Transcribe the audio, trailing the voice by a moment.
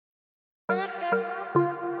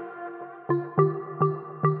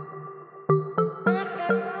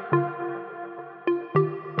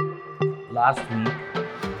last week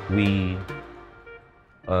we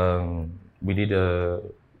did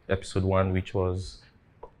episode 1, which was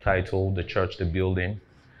titled "The Church, the Building."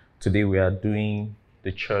 Today we are doing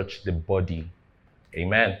the church, the body.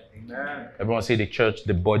 Amen. Amen. Everyone say the church,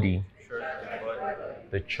 the body. Church, the body.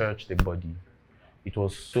 The church, the body. It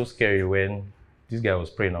was so scary when this guy was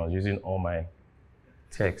praying. I was using all my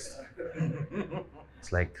text.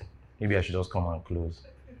 It's like maybe I should just come and close.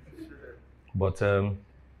 But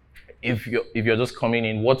if you're just coming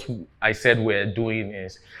in, what I said we're doing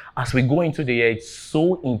is, as we go into the year, it's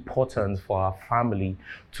so important for our family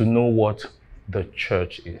to know what the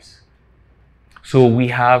church is. So we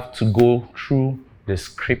have to go through the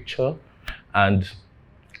scripture and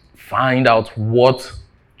find out what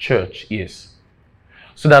church is,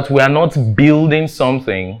 so that we are not building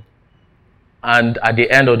something and at the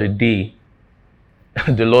end of the day,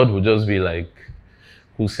 the Lord will just be like,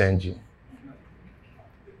 who sent you?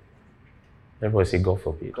 Everybody say, God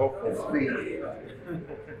forbid. God forbid.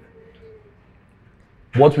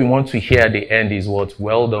 What we want to hear at the end is what?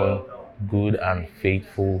 Well done, good and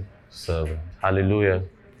faithful servant. Hallelujah.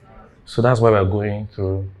 So that's why we're going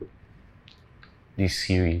through this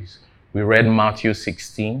series. We read Matthew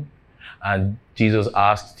 16, and Jesus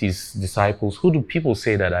asked his disciples, who do people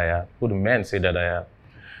say that I am? Who do men say that I am?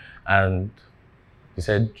 And he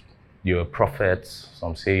said, you're a prophet.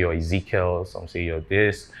 Some say you're Ezekiel. Some say you're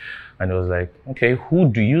this. And it was like, okay, who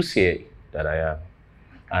do you say that I am?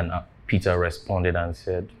 And Peter responded and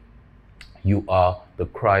said, you are the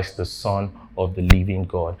Christ, the Son of the living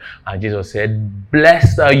God. And Jesus said,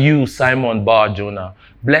 blessed are you, Simon Bar-Jonah.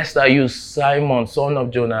 Blessed are you, Simon, son of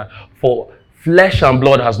Jonah. For flesh and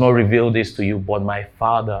blood has not revealed this to you, but my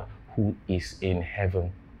Father who is in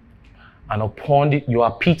heaven. And upon it, you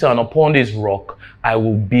are Peter, and upon this rock I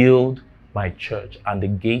will build my church, and the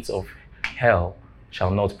gates of hell shall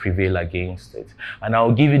not prevail against it. And I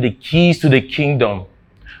will give you the keys to the kingdom.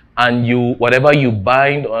 And whatever you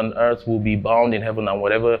bind on earth will be bound in heaven, and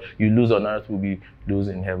whatever you lose on earth will be loose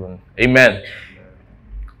in heaven. Amen.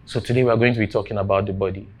 So today we are going to be talking about the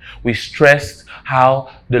body. We stressed how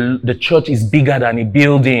the church is bigger than a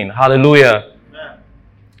building. Hallelujah. Amen.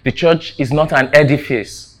 The church is not an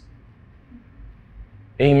edifice.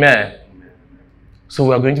 Amen. So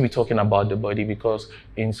we are going to be talking about the body because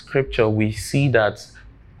in scripture we see that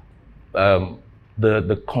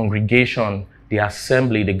the congregation, the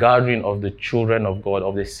assembly, the gathering of the children of God,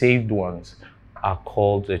 of the saved ones, are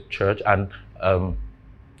called the church. And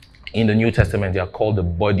in the New Testament, they are called the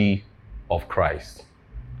body of Christ.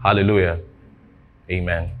 Hallelujah.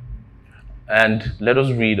 Amen. And let us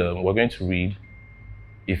read, we're going to read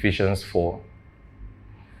Ephesians 4.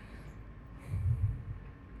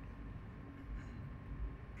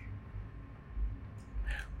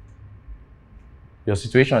 Your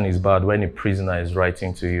situation is bad when a prisoner is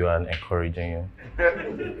writing to you and encouraging you.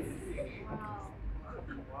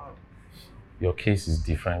 Your case is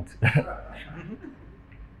different.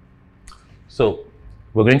 So,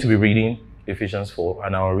 we're going to be reading Ephesians 4,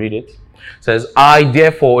 and I'll read it. It says, I,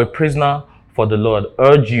 therefore, a prisoner for the Lord,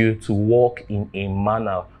 urge you to walk in a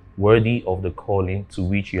manner worthy of the calling to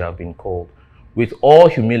which you have been called, with all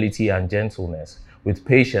humility and gentleness, with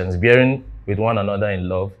patience, bearing with one another in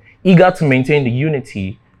love, eager to maintain the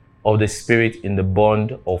unity of the Spirit in the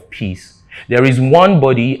bond of peace. There is one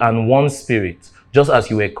body and one Spirit, just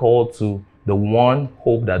as you were called to the one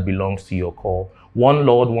hope that belongs to your call. One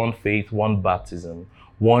Lord, one faith, one baptism,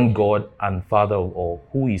 one God and Father of all,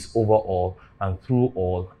 who is over all and through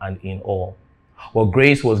all and in all. Well,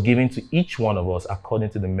 grace was given to each one of us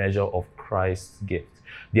according to the measure of Christ's gift.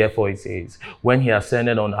 Therefore, it says, when he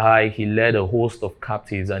ascended on high, he led a host of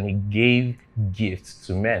captives and he gave gifts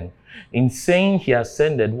to men. In saying he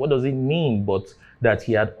ascended, what does it mean but that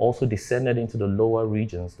he had also descended into the lower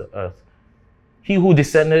regions, the earth? He who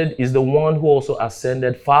descended is the one who also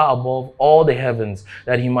ascended far above all the heavens,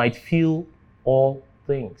 that he might fill all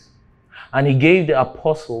things. And he gave the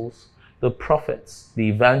apostles, the prophets, the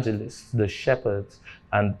evangelists, the shepherds,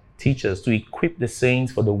 and teachers to equip the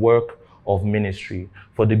saints for the work of ministry,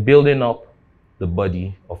 for the building up the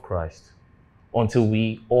body of Christ, until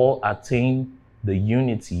we all attain the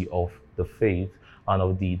unity of the faith and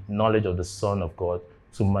of the knowledge of the Son of God,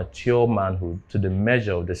 to mature manhood, to the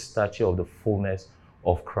measure of the stature of the fullness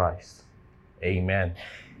of Christ. Amen.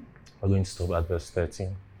 We're going to stop at verse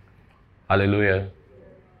 13. Hallelujah.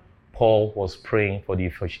 Paul was praying for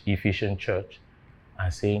the Ephesian church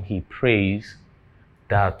and saying he prays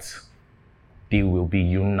that they will be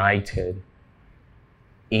united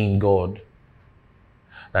in God.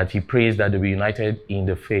 That he prays that they will be united in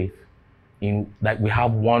the faith, in that we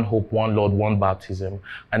have one hope, one Lord, one baptism,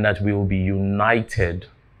 and that we will be united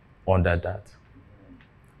under that.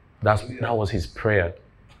 That was his prayer.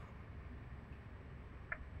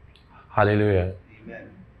 Hallelujah. Amen.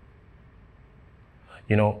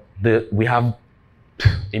 You know, we have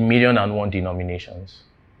 1,000,001 denominations.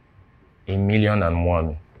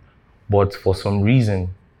 1,000,001. But for some reason,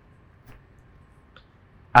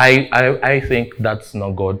 I think that's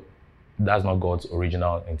not God's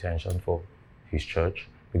original intention for his church,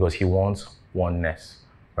 because he wants oneness,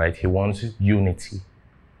 right? He wants unity.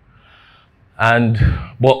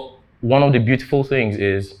 But one of the beautiful things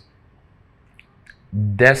is,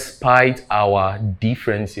 despite our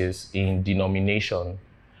differences in denomination,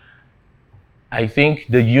 I think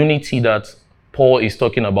the unity that Paul is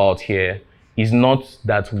talking about here is not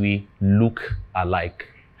that we look alike.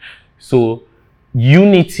 So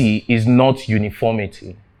unity is not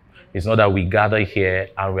uniformity. It's not that we gather here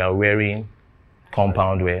and we are wearing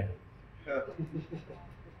compound wear.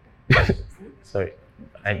 Sorry.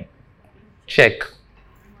 I check.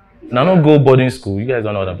 Now, don't go boarding school. You guys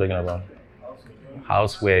don't know what I'm talking about.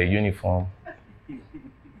 Houseware, uniform.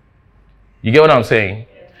 You get what I'm saying?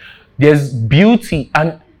 There's beauty,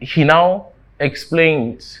 and he now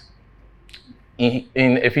explains in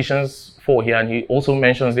Ephesians 4 here, and he also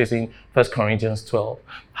mentions this in 1 Corinthians 12,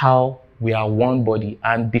 how we are one body,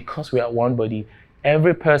 and because we are one body,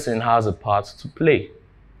 every person has a part to play.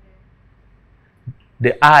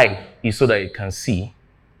 The eye is so that it can see,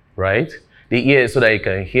 right? The ear is so that it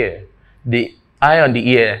can hear. The eye and the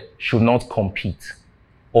ear should not compete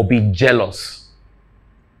or be jealous.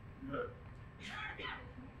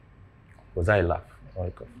 Was that a laugh?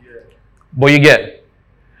 But you get,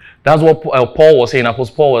 that's what Paul was saying,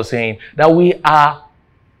 Apostle Paul was saying, that we are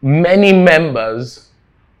many members,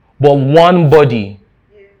 but one body.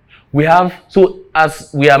 So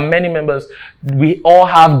as we are many members, we all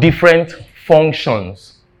have different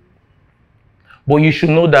functions. But you should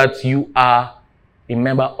know that you are a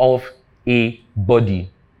member of a body.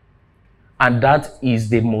 And that is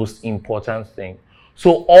the most important thing.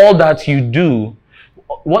 So all that you do,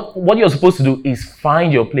 what you're supposed to do is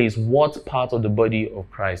find your place. What part of the body of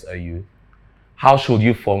Christ are you? How should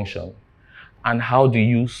you function? And how do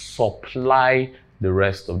you supply the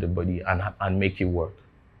rest of the body and make it work?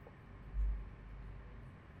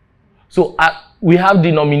 So we have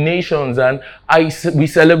denominations, and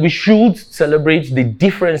we should celebrate the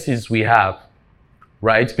differences we have,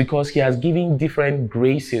 right? Because he has given different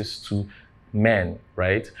graces to men,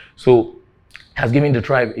 right? So has given the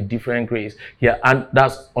tribe a different grace. Yeah, and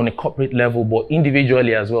that's on a corporate level, but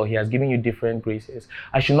individually as well, he has given you different graces.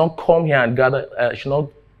 I should not come here and gather,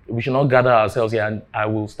 we should not gather ourselves here and I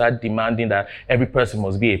will start demanding that every person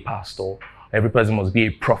must be a pastor, every person must be a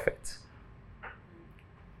prophet.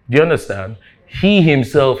 Do you understand? He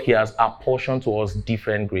himself, he has apportioned to us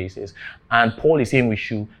different graces. And Paul is saying we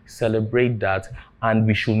should celebrate that, and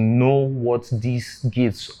we should know what these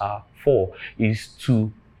gifts are for, is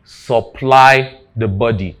to supply the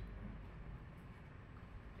body.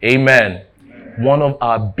 Amen. Amen. One of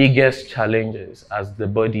our biggest challenges as the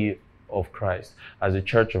body of Christ, as the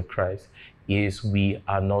church of Christ, is we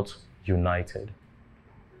are not united.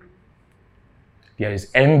 There is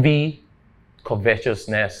envy,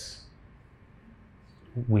 covetousness.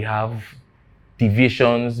 We have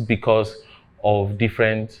divisions because of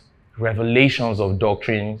different revelations of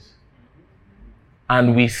doctrines.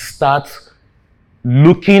 And we start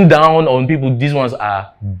looking down on people. These ones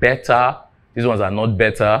are better. These ones are not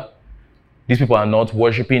better. These people are not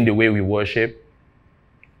worshiping the way we worship.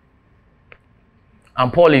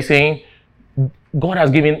 And Paul is saying, God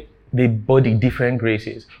has given the body different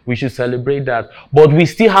graces. We should celebrate that. But we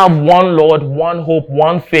still have one Lord, one hope,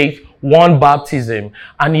 one faith, one baptism.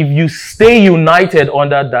 And if you stay united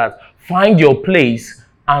under that, find your place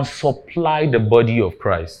and supply the body of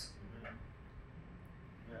Christ.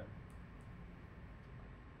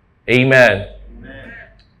 Amen. Amen.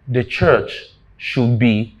 The church should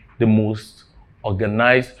be the most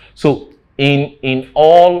organized. So in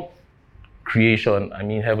all creation, I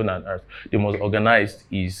mean heaven and earth, the most organized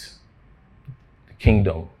is the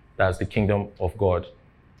kingdom. That's the kingdom of God.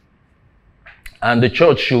 And the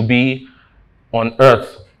church should be on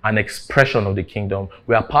earth an expression of the kingdom.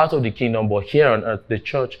 We are part of the kingdom, but here on earth, the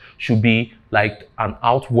church should be like an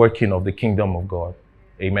outworking of the kingdom of God.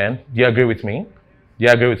 Amen. Do you agree with me? Do you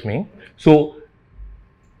agree with me? So,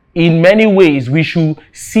 in many ways, we should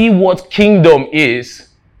see what kingdom is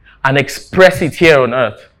and express it here on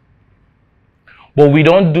earth. But we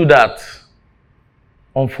don't do that,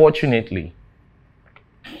 unfortunately.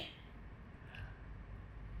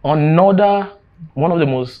 One of the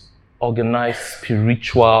most organized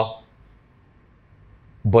spiritual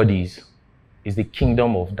bodies is the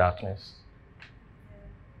kingdom of darkness.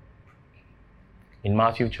 In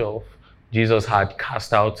Matthew 12, Jesus had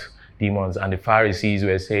cast out demons, and the Pharisees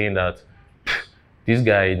were saying that this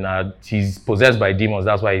guy, now he's possessed by demons,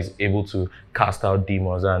 that's why he's able to cast out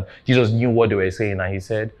demons. And Jesus knew what they were saying, and he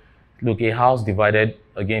said, look, a house divided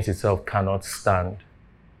against itself cannot stand.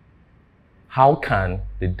 How can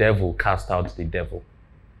the devil cast out the devil?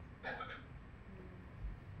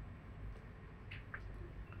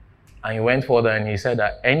 And he went further and he said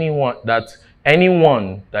that anyone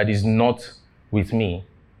that is not with me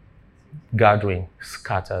gathering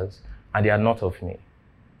scatters, and they are not of me.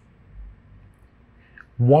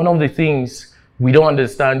 One of the things we don't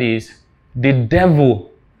understand is the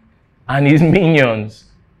devil and his minions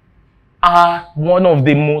are one of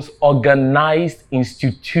the most organized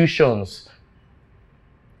institutions.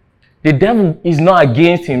 The devil is not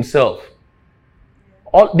against himself.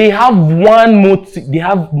 They have one motive. They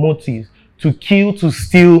have motives to kill, to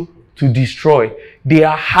steal, to destroy. They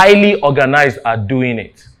are highly organized at doing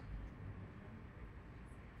it.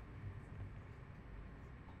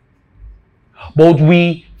 But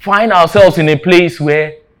we find ourselves in a place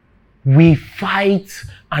where we fight,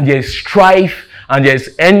 and there's strife, and there's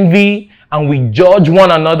envy, and we judge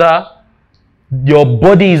one another. Your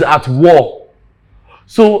body is at war.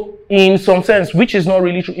 So in some sense, which is not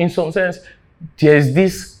really true, in some sense, there's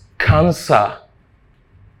this cancer,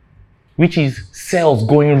 which is cells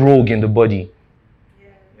going rogue in the body.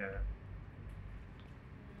 Yeah.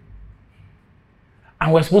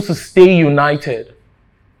 And we're supposed to stay united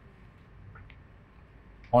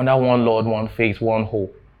under one Lord, one faith, one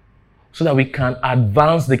hope, so that we can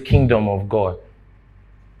advance the kingdom of God.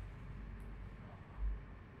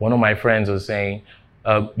 One of my friends was saying,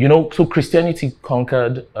 so Christianity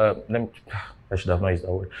conquered, I should have not used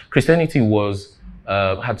that word. Christianity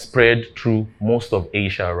had spread through most of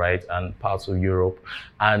Asia, right, and parts of Europe.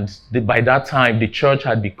 And by that time, the church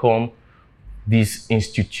had become this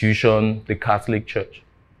institution, the Catholic Church.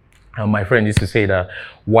 And my friend used to say that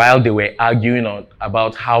while they were arguing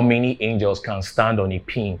about how many angels can stand on a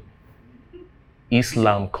pin,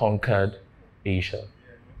 Islam conquered Asia.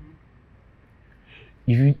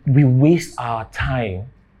 We waste our time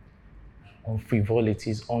on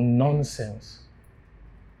frivolities, on nonsense.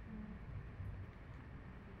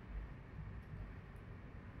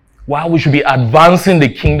 While we should be advancing the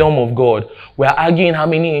kingdom of God, we're arguing how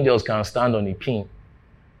many angels can stand on a pin.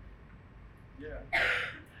 Yeah.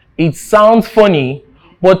 It sounds funny,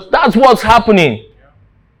 but that's what's happening.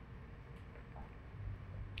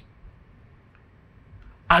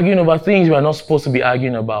 Arguing over things we are not supposed to be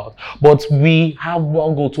arguing about. But we have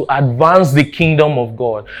one goal: to advance the kingdom of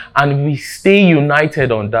God. And we stay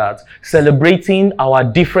united on that, celebrating our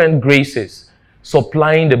different graces,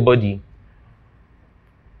 supplying the body.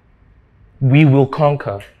 We will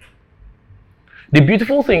conquer. The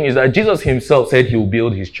beautiful thing is that Jesus himself said he will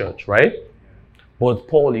build his church, right? But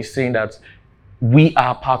Paul is saying that we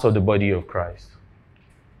are part of the body of Christ.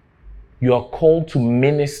 You are called to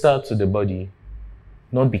minister to the body,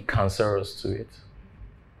 not be cancerous to it.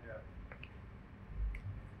 Yeah.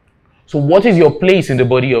 So what is your place in the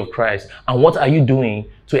body of Christ? And what are you doing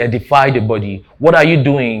to edify the body? What are you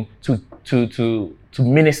doing to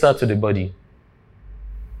minister to the body?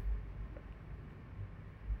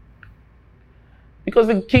 Because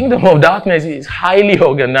the kingdom of darkness is highly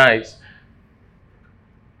organized.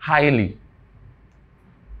 Highly.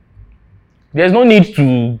 There's no need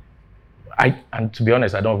to... And to be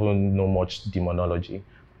honest, I don't even know much demonology.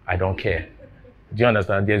 I don't care. Do you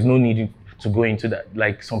understand? There's no need to go into that.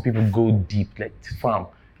 Like some people go deep, like fam.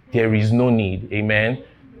 There is no need. Amen.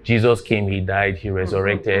 Jesus came, he died, he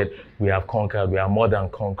resurrected. We have conquered. We are more than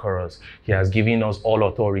conquerors. He has given us all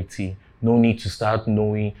authority. No need to start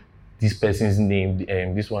knowing this person's name.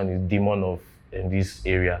 This one is demon of this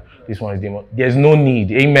area. This one is demon. There's no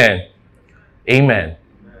need. Amen. Amen.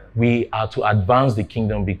 We are to advance the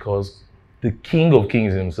kingdom because the King of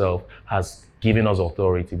Kings himself has given us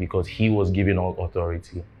authority, because he was given all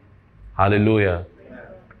authority. Hallelujah.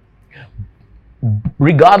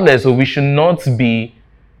 Regardless, so we should not be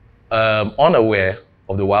unaware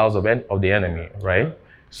of the wiles of the enemy, right?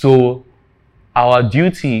 So our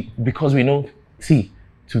duty, because we know,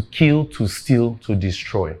 to kill, to steal, to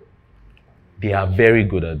destroy. They are very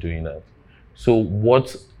good at doing that. So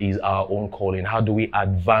what is our own calling? How do we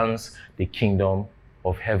advance the kingdom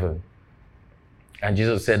of heaven? And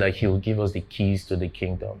Jesus said that he will give us the keys to the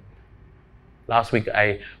kingdom. Last week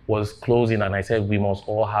I was closing and I said we must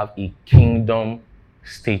all have a kingdom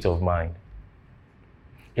state of mind.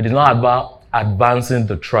 It is not about advancing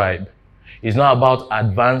the tribe. It's not about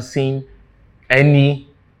advancing any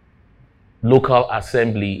local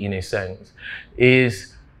assembly in a sense.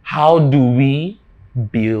 It's how do we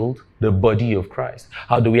build the body of Christ?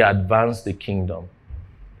 How do we advance the kingdom?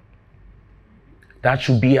 That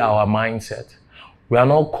should be our mindset. We are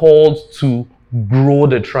not called to grow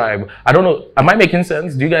the tribe. I don't know, am I making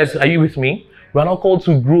sense? Are you with me? We are not called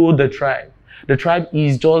to grow the tribe. The tribe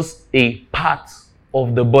is just a part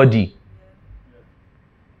of the body.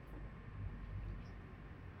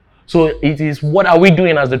 So it is, what are we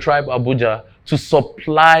doing as the tribe Abuja to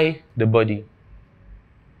supply the body?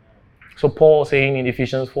 So Paul saying in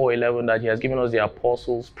Ephesians 4:11 that he has given us the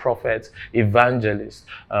apostles, prophets, evangelists,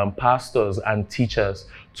 pastors, and teachers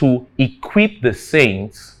to equip the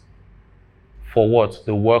saints for what?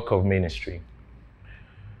 The work of ministry.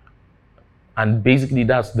 And basically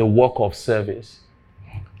that's the work of service.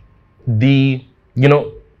 Last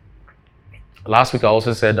week I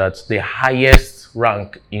also said that the highest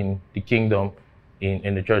rank in the kingdom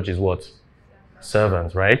in the church is what?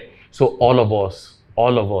 Servants, right? So all of us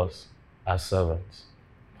are servants.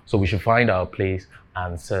 So we should find our place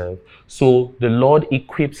and serve. So the Lord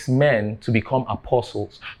equips men to become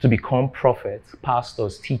apostles, to become prophets,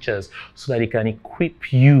 pastors, teachers, so that he can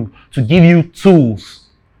equip you, to give you tools,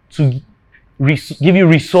 to give you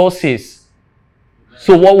resources.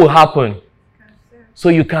 So what will happen? So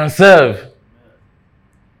you can serve.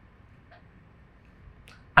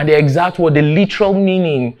 And the exact word, the literal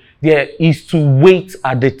meaning there is to wait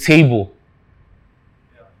at the table.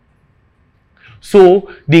 So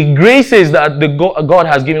the graces that God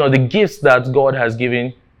has given, or the gifts that God has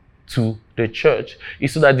given to the church,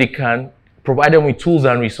 is so that they can provide them with tools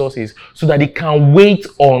and resources so that they can wait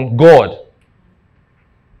on God.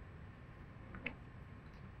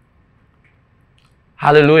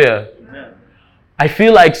 Hallelujah. Amen. I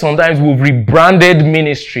feel like sometimes we've rebranded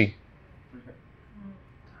ministry.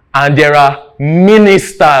 And there are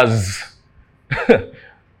ministers.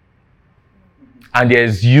 And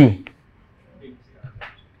there's you.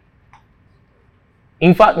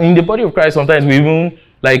 In fact, in the body of Christ, sometimes we even,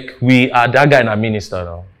 we are that guy and a minister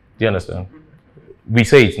now. Do you understand? We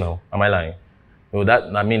say it now. Am I lying? No,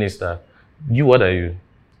 that a minister. You, what are you?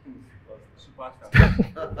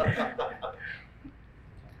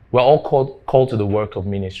 We're all called to the work of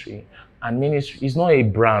ministry. And ministry is not a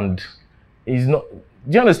brand. It's not.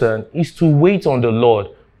 Do you understand? It's to wait on the Lord.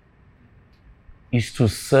 It's to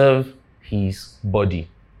serve his body.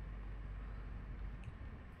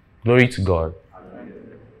 Glory to God.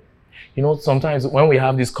 Sometimes when we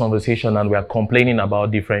have this conversation and we are complaining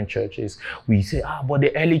about different churches, we say, but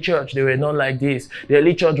the early church, they were not like this. The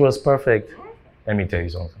early church was perfect. Let me tell you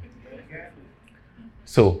something.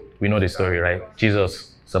 So, we know the story, right?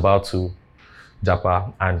 Jesus is about to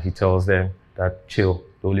japa and he tells them that, chill,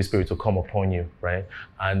 the Holy Spirit will come upon you, right?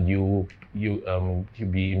 And you'll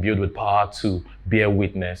be imbued with power to bear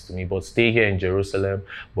witness to me. But stay here in Jerusalem.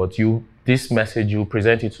 But this message, you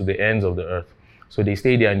present it to the ends of the earth. So they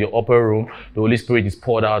stay there in the upper room. The Holy Spirit is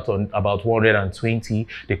poured out on about 120.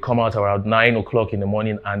 They come out around 9 o'clock in the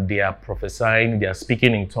morning and they are prophesying, they are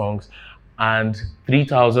speaking in tongues. And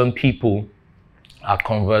 3,000 people are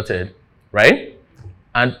converted, right?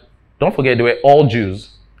 And don't forget, they were all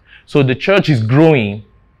Jews. So the church is growing,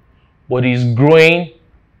 but it's growing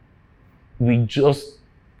with just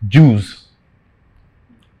Jews.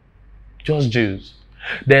 Just Jews.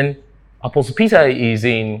 Then Apostle Peter is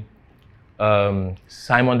in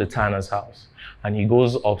Simon the Tanner's house, and he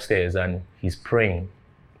goes upstairs and he's praying.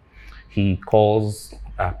 He calls,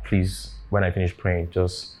 please, when I finish praying,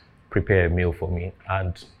 just prepare a meal for me.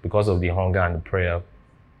 And because of the hunger and the prayer,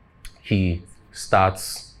 he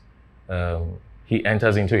starts, he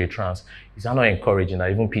enters into a trance. Is that not encouraging that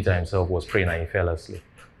even Peter himself was praying and he fell asleep?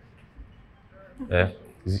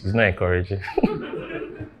 It's not encouraging.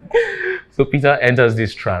 So Peter enters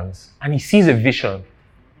this trance and he sees a vision.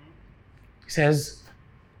 He says,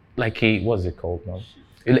 what's it called now?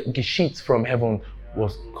 Like a sheet from heaven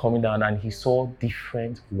was coming down and he saw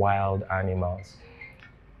different wild animals.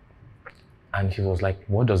 And he was like,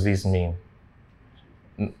 what does this mean?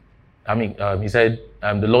 He said,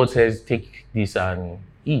 the Lord says, take this and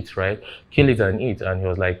eat, right? Kill it and eat. And he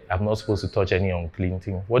was like, I'm not supposed to touch any unclean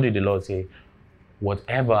thing. What did the Lord say?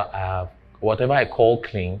 Whatever I call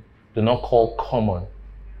clean, do not call common.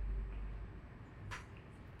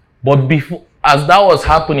 But before, as that was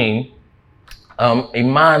happening, a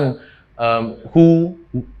man who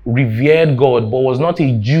revered God but was not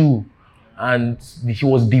a Jew, and he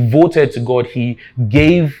was devoted to God. He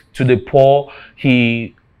gave to the poor.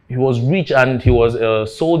 He was rich and he was a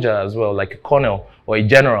soldier as well, like a colonel or a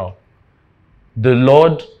general. the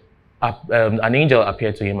Lord, an angel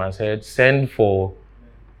appeared to him and said, send for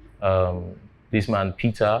this man,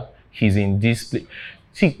 Peter. He's in this place.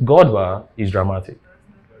 See, God is dramatic.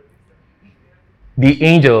 The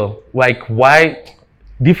angel, like, why?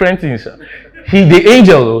 Different things. The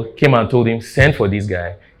angel came and told him, send for this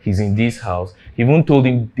guy. He's in this house. He even told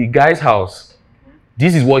him, the guy's house,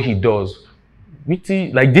 this is what he does.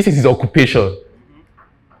 Like, this is his occupation.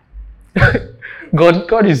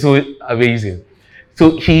 God is so amazing.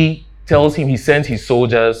 So he tells him, he sends his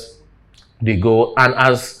soldiers, they go, and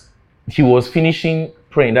as he was finishing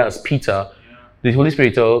praying, that's Peter, the Holy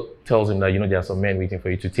Spirit tells him that, there are some men waiting for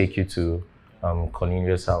you to take you to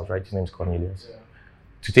Cornelius' house, right? His name's Cornelius. Yeah.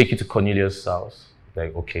 To take you to Cornelius' house.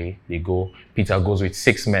 Like, okay, they go. Peter goes with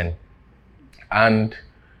 6 men. And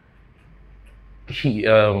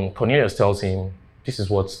Cornelius tells him, this is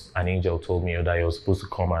what an angel told me, that you're supposed to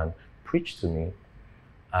come and preach to me.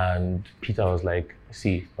 And Peter was like,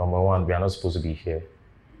 see, number one, we are not supposed to be here.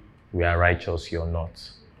 We are righteous, you're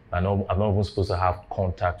not. I'm not even supposed to have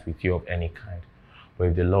contact with you of any kind. But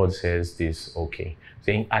if the Lord says this, okay.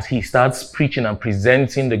 Saying, as he starts preaching and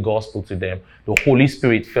presenting the gospel to them, the Holy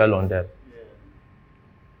Spirit fell on them.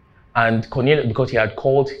 Yeah. And Cornelius, because he had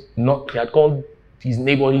called his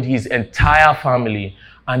neighborhood, his entire family,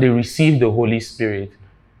 and they received the Holy Spirit.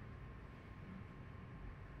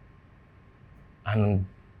 And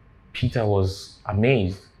Peter was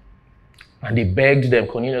amazed. And they begged them,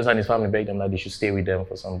 Cornelius and his family begged them that they should stay with them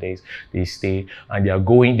for some days. They stayed, and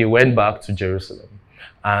they went back to Jerusalem.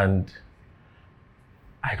 And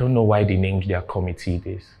I don't know why they named their committee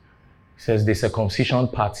this. It says the circumcision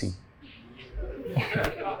party.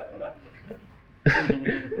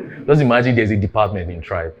 Just imagine there's a department in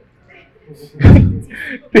tribe.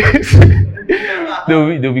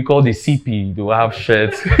 They'll be called the CP. They'll have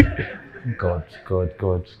shirts. God,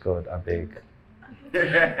 I beg.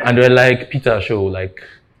 And they're like, Peter, show, like,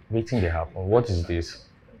 waiting to happen. What is this?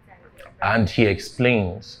 And he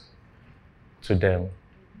explains to them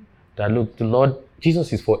that, look, the Lord,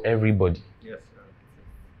 Jesus is for everybody. Yes, sir.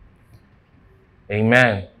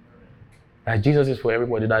 Amen. That Jesus is for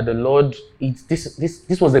everybody. That the Lord,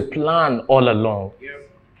 this was a plan all along. Yep.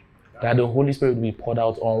 That the Holy Spirit will be poured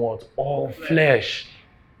out on what? All flesh.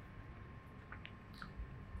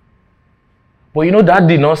 But that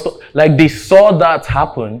did not stop. Like, they saw that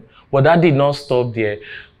happen, but that did not stop there.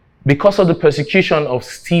 Because of the persecution of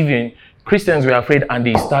Stephen, Christians were afraid and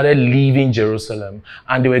they started leaving Jerusalem.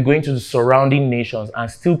 And they were going to the surrounding nations and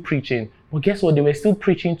still preaching. But guess what? They were still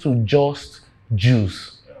preaching to just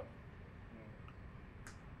Jews.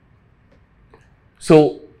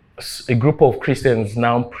 So a group of Christians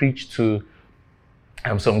now preach to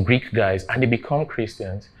some Greek guys, and they become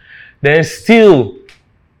Christians. Then still,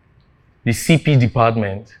 the CP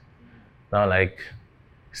department now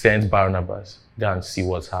sends Barnabas, go and see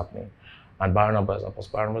what's happening. And Apostle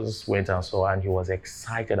Barnabas went and saw, and he was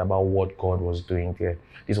excited about what God was doing there.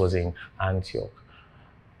 This was in Antioch.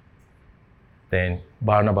 Then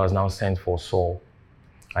Barnabas now sent for Saul,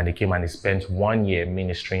 and they came and they spent 1 year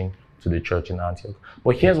ministering to the church in Antioch.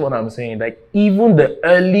 But here's what I'm saying, even the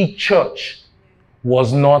early church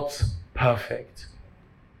was not perfect.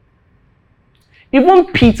 Even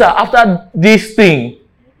Peter, after this thing,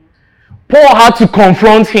 Paul had to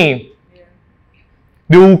confront him. Yeah.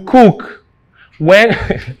 They will cook. When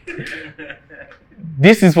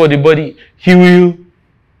this is for the body,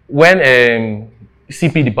 when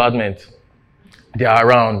CP department, they are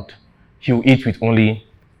around, he will eat with only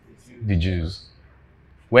the Jews.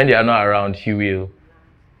 When they are not around, he will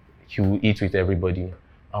eat with everybody.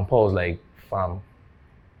 And Paul was like, fam.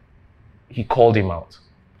 He called him out.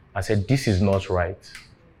 I said, this is not right.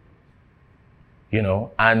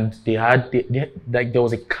 And there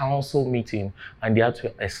was a council meeting, and they had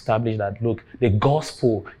to establish that, look, the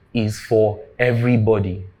gospel is for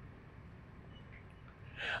everybody.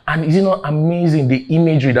 And is it not amazing the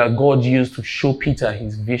imagery that God used to show Peter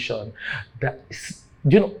his vision? That,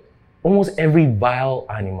 almost every vile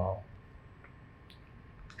animal,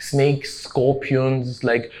 snakes, scorpions,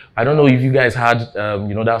 I don't know if you guys had,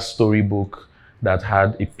 that storybook that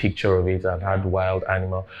had a picture of it and had wild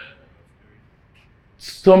animal.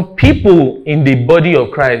 Some people in the body of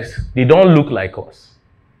Christ, they don't look like us.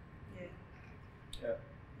 Yeah.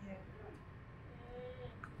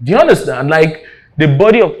 Do you understand? The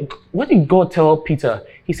body of, what did God tell Peter?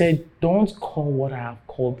 He said, don't call what I have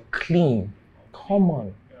called clean,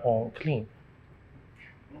 common, or unclean.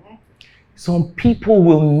 Mm-hmm. Some people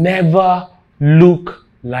will never look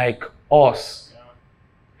like us. Yeah.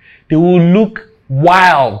 They will look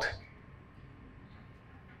wild.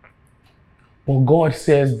 But God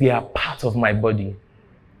says they are part part of my body.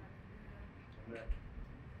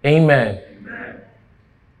 Amen.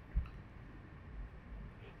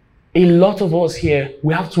 A lot of us here,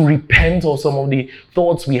 we have to repent of some of the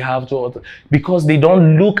thoughts we have because they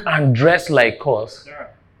don't look and dress like us.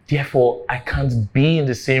 Therefore, I can't be in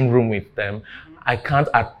the same room with them. I can't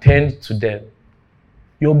attend to them.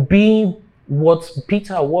 You're being what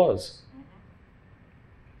Peter was.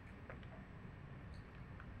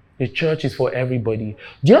 The church is for everybody.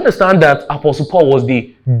 Do you understand that Apostle Paul was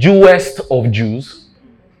the Jewest of Jews?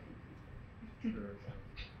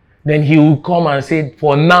 Then he will come and say,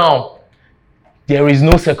 for now, there is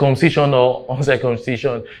no circumcision or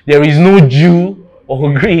uncircumcision. There is no Jew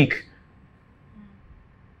or Greek.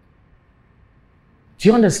 Do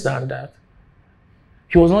you understand that?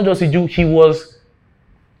 He was not just a Jew, he was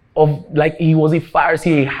a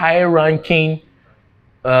Pharisee, a high-ranking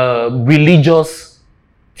religious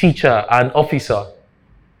teacher and officer,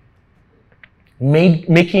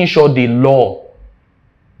 making sure the law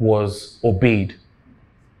was obeyed.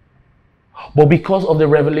 But because of the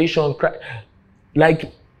revelation,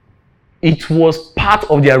 it was part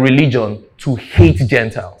of their religion to hate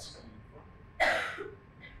Gentiles.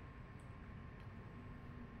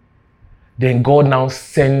 Then God now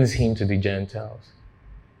sends him to the Gentiles.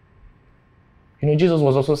 Jesus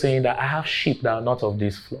was also saying that I have sheep that are not of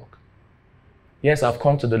this flock. Yes, I've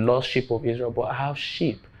come to the lost sheep of Israel, but I have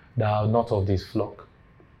sheep that are not of this flock.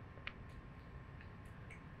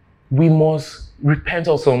 We must repent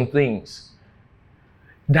of some things.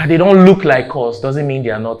 That they don't look like us doesn't mean they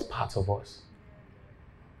are not part of us.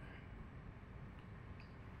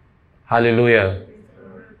 Hallelujah.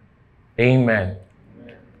 Amen.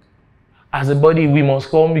 As a body, we must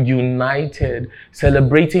come united,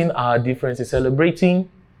 celebrating our differences, celebrating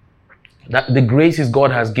that the graces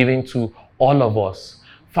God has given to all of us,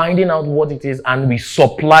 finding out what it is, and we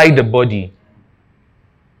supply the body.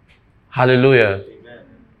 Hallelujah. Amen.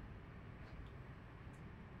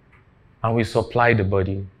 And we supply the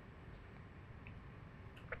body.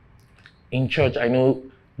 In church, I know,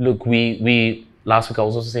 look, we last week I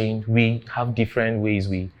was also saying we have different ways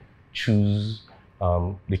we choose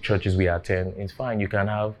the churches we attend. It's fine. You can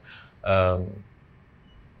have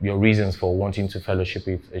your reasons for wanting to fellowship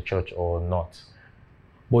with a church or not.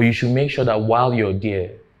 But you should make sure that while you're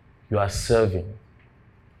there, you are serving.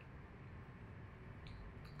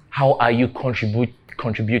 How are you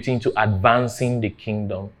contributing to advancing the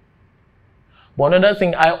kingdom? But another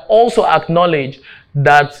thing, I also acknowledge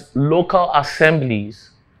that local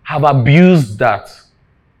assemblies have abused that.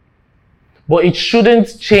 But it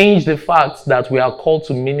shouldn't change the fact that we are called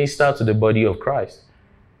to minister to the body of Christ.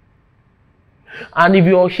 And if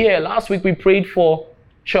you're here, last week we prayed for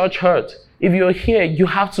church hurt. If you're here, you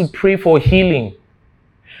have to pray for healing.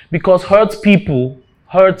 Because hurt people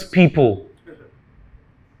hurt people.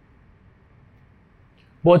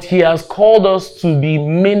 But he has called us to be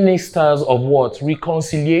ministers of what?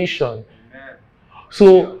 Reconciliation. Amen.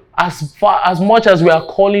 So as much as we are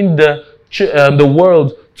calling the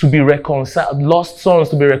world to be reconciled, lost sons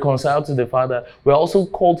to be reconciled to the Father, we're also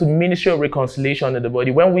called to ministry of reconciliation in the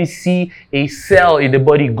body. When we see a cell in the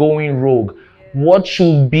body going rogue, what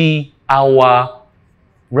should be our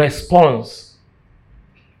response?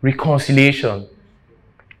 Reconciliation.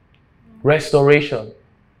 Restoration.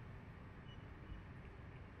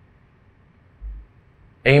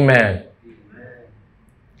 Amen.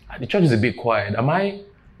 The church is a bit quiet. Are we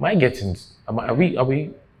on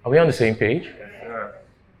the same page?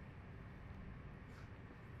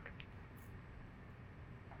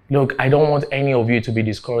 Look, I don't want any of you to be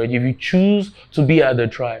discouraged. If you choose to be at the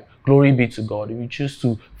tribe, glory be to God. If you choose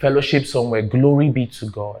to fellowship somewhere, glory be to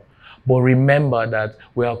God. But remember that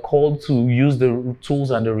we are called to use the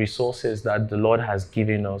tools and the resources that the Lord has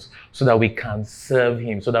given us so that we can serve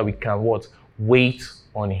Him, so that we can what? Wait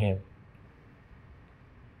on Him.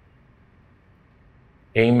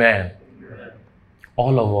 Amen. Amen.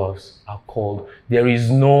 All of us are called. There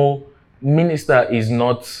is no minister is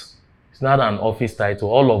not, it's not an office title.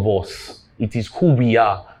 All of us. It is who we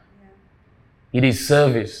are. Yeah. It is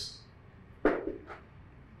service.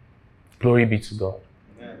 Glory be to God.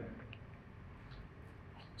 Amen.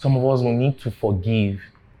 Some of us will need to forgive.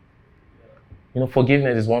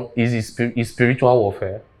 Forgiveness is spiritual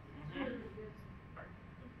warfare.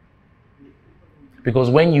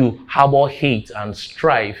 Because when you harbor hate and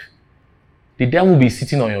strife, the devil will be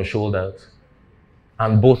sitting on your shoulders.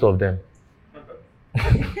 And both of them.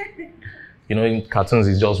 In cartoons,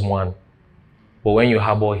 it's just one. But when you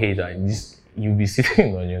harbor hate, you'll be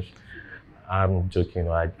sitting on your shoulders. I'm joking.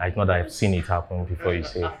 I know that I've seen it happen before. You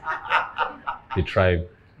say the tribe,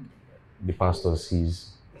 the pastor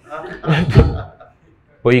sees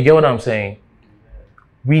But you get what I'm saying?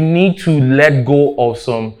 We need to let go of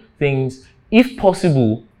some things. If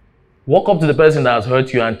possible, walk up to the person that has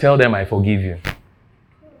hurt you and tell them, I forgive you.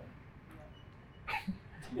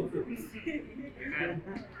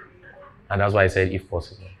 And that's why I said, if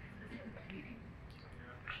possible.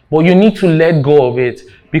 But you need to let go of it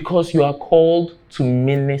because you are called to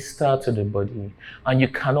minister to the body. And you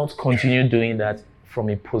cannot continue doing that from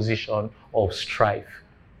a position of strife.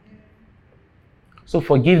 So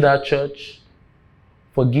forgive that church.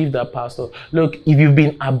 Forgive that pastor. Look, if you've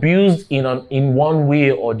been abused in one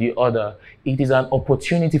way or the other, it is an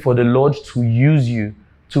opportunity for the Lord to use you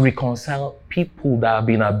to reconcile people that have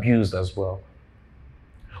been abused as well.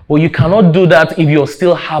 But you cannot do that if you're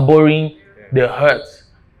still harboring the hurt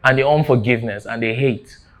and the unforgiveness and the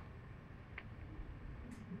hate.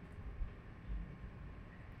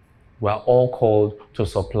 We are all called to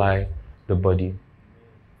supply the body.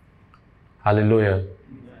 Hallelujah.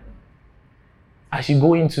 As you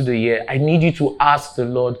go into the year, I need you to ask the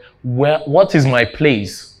Lord, what is my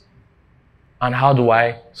place? And how do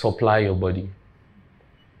I supply your body?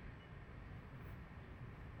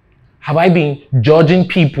 Have I been judging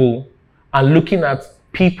people and looking at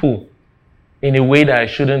people in a way that I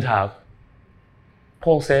shouldn't have?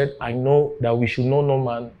 Paul said, I know that we should know no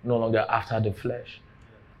man no longer after the flesh.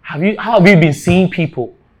 How have you been seeing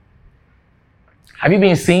people? Have you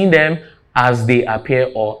been seeing them as they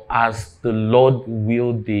appear or as the Lord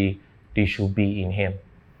willed they should be in Him?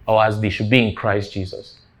 Or as they should be in Christ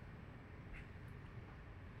Jesus?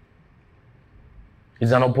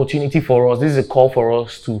 It's an opportunity for us. This is a call for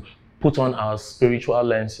us to put on our spiritual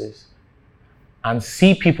lenses and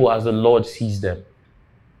see people as the Lord sees them.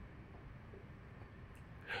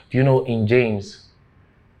 Do you know in James,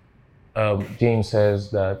 James says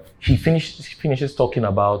that he finishes talking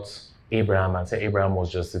about Abraham and said Abraham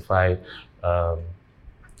was justified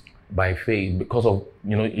by faith because of,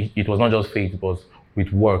 it was not just faith, it was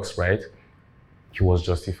with works, right? He was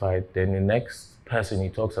justified. Then the next person he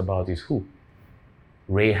talks about is who?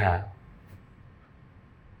 Rahab.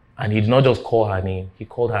 And he did not just call her name, he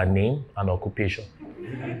called her name and occupation.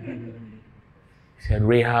 He said,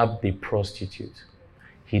 Rahab the prostitute.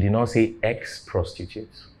 He did not say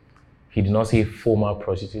ex-prostitute. He did not say former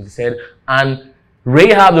prostitute. He said, and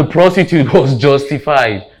Rahab the prostitute was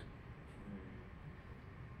justified.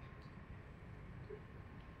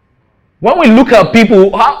 When we look at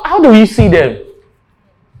people, how do we see them?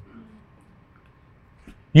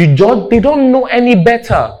 You judge, they don't know any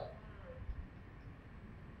better.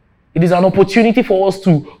 It is an opportunity for us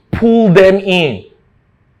to pull them in.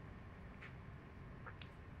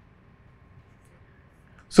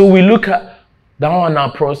 So we look at that one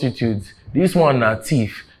are prostitutes, this one are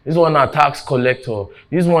thief, this one are tax collector,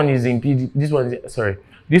 this one is impeded, this one is, sorry,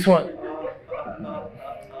 this one.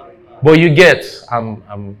 But you get,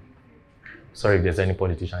 I'm sorry if there's any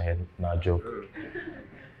politician here, not joke.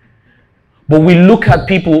 But we look at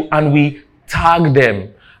people and we tag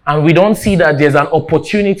them. And we don't see that there's an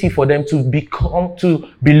opportunity for them to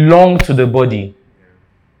belong to the body.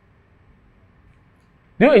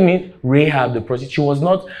 Do you know what I mean? Rahab the prostitute, she was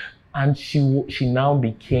not, and she now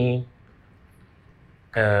became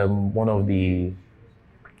one of the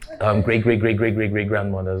great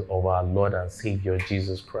grandmothers of our Lord and Savior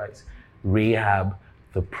Jesus Christ. Rahab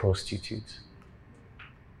the prostitute.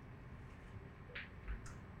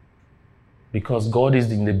 Because God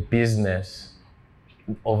is in the business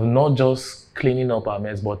of not just cleaning up our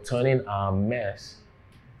mess, but turning our mess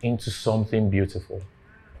into something beautiful.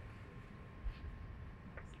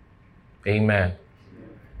 Amen.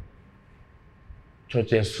 Church,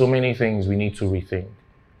 there's so many things we need to rethink.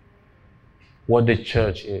 What the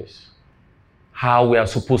church is, how we are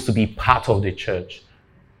supposed to be part of the church,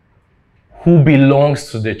 who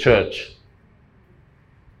belongs to the church,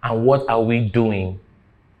 and what are we doing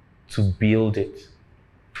to build it.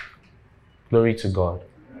 Glory to God.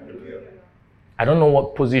 I don't know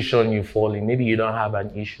what position you fall in. Maybe you don't have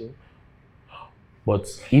an issue. But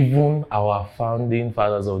even our founding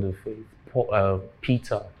fathers of the faith,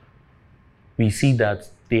 Peter, we see that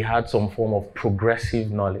they had some form of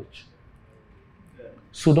progressive knowledge.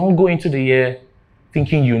 So don't go into the year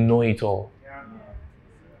thinking you know it all.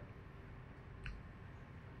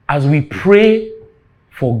 As we pray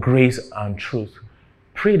for grace and truth,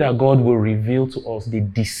 pray that God will reveal to us the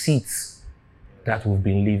deceits that we've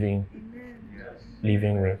been living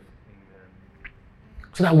with,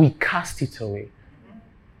 so that we cast it away.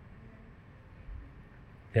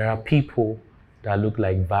 There are people that look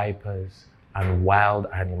like vipers and wild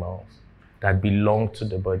animals that belong to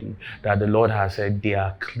the body, that the Lord has said they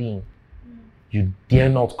are clean. you dare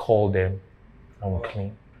not call them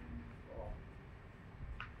unclean.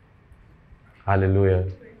 Hallelujah.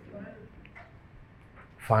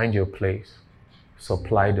 Find your place.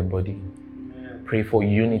 Supply the body. Pray for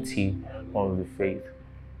unity of the faith.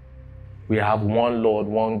 We have one Lord,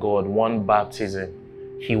 one God, one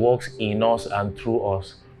baptism. He works in us and through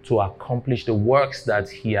us to accomplish the works that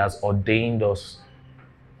He has ordained us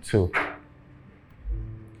to.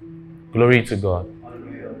 Glory to God.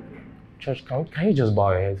 Church, can you just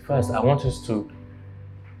bow your head? First, I want us to,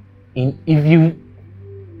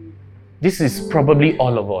 this is probably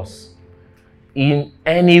all of us. In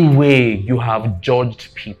any way you have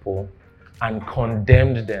judged people and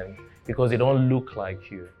condemned them because they don't look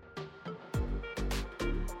like you.